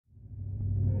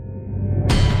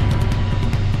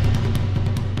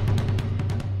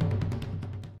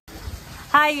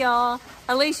Hi y'all,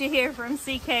 Alicia here from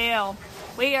CKL.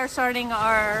 We are starting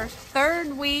our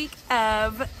third week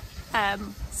of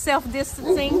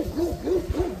self-distancing,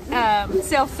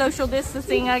 self-social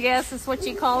distancing, I guess is what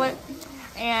you call it.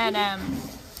 And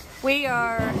we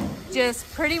are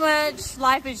just pretty much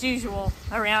life as usual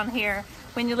around here.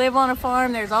 When you live on a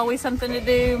farm, there's always something to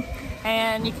do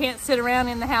and you can't sit around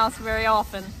in the house very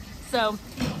often. So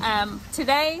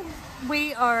today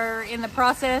we are in the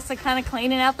process of kind of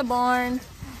cleaning out the barn,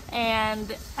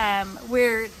 and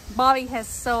Bobby has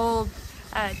sold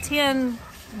 10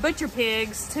 butcher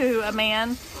pigs to a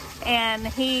man,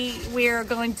 and we're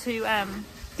going to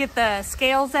get the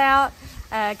scales out.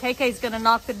 KK's going to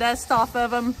knock the dust off of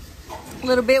them a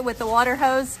little bit with the water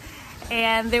hose,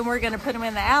 and then we're going to put them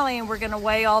in the alley and we're going to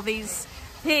weigh all these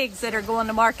pigs that are going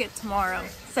to market tomorrow.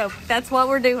 So that's what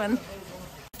we're doing.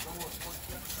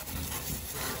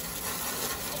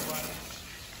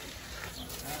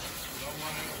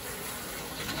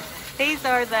 These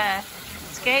are the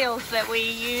scales that we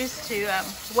use to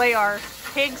weigh our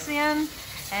pigs in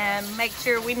and make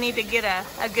sure we need to get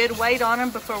a good weight on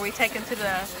them before we take them to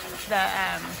the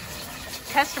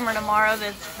customer tomorrow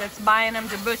that's buying them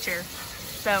to butcher.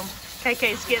 So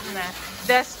KK's getting the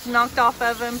dust knocked off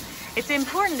of them. It's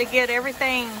important to get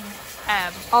everything,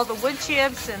 all the wood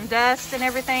chips and dust and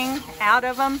everything out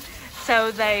of them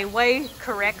so they weigh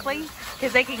correctly,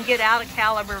 because they can get out of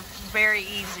caliber very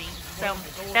easy. So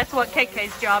that's what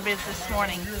KK's job is this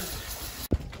morning.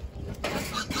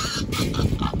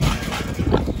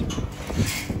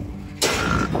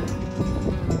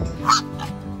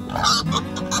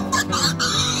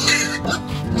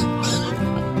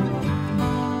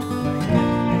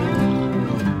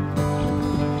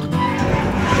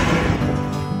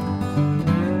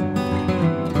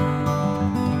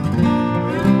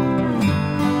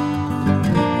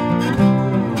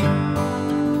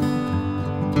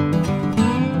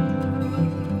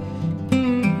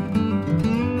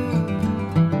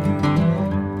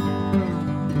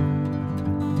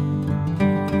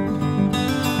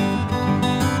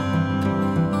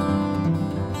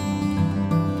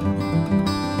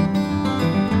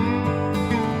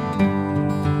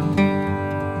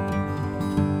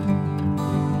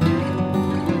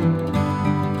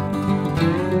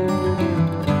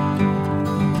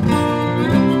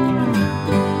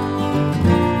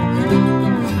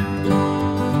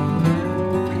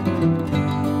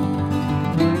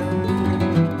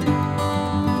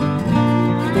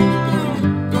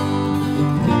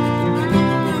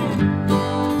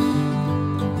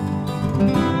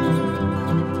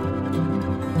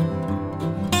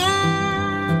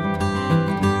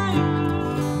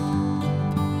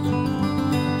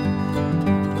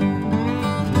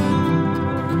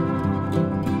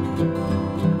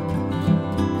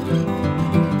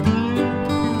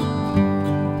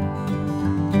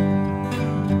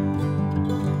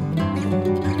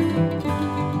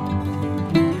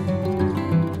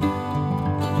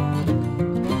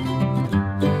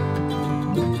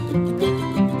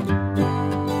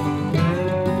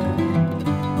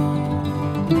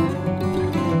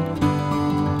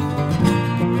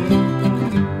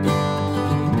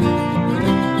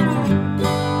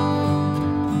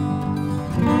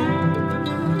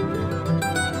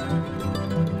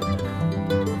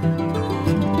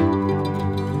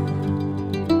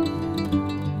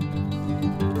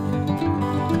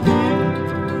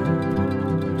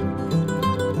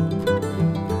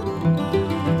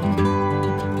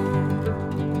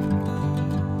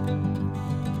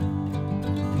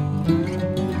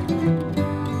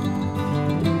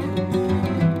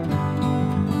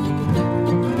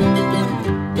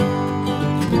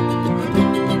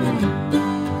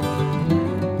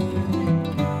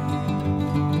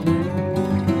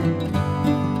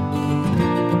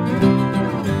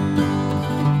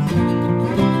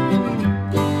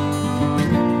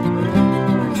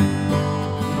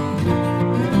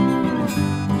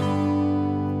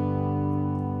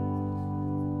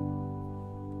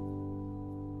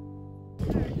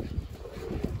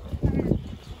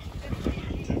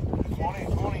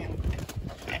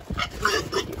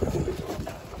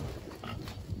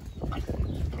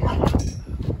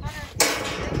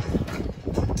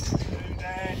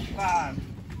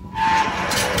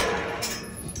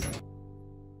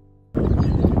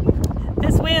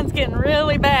 This wind's getting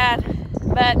really bad,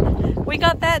 but we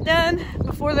got that done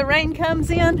before the rain comes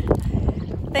in.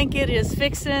 I think it is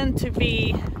fixing to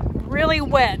be really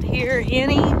wet here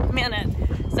any minute.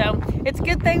 So it's a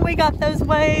good thing we got those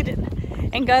weighed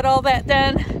and got all that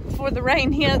done before the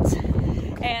rain hits.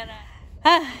 And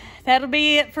that'll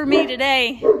be it for me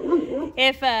today.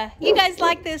 If you guys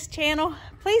like this channel,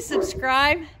 please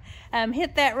subscribe.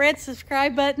 hit that red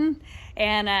subscribe button.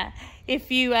 And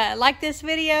if you like this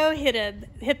video,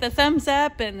 hit the thumbs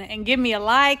up and give me a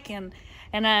like. And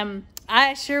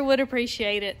I sure would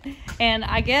appreciate it. And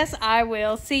I guess I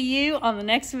will see you on the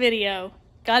next video.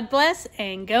 God bless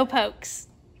and go Pokes.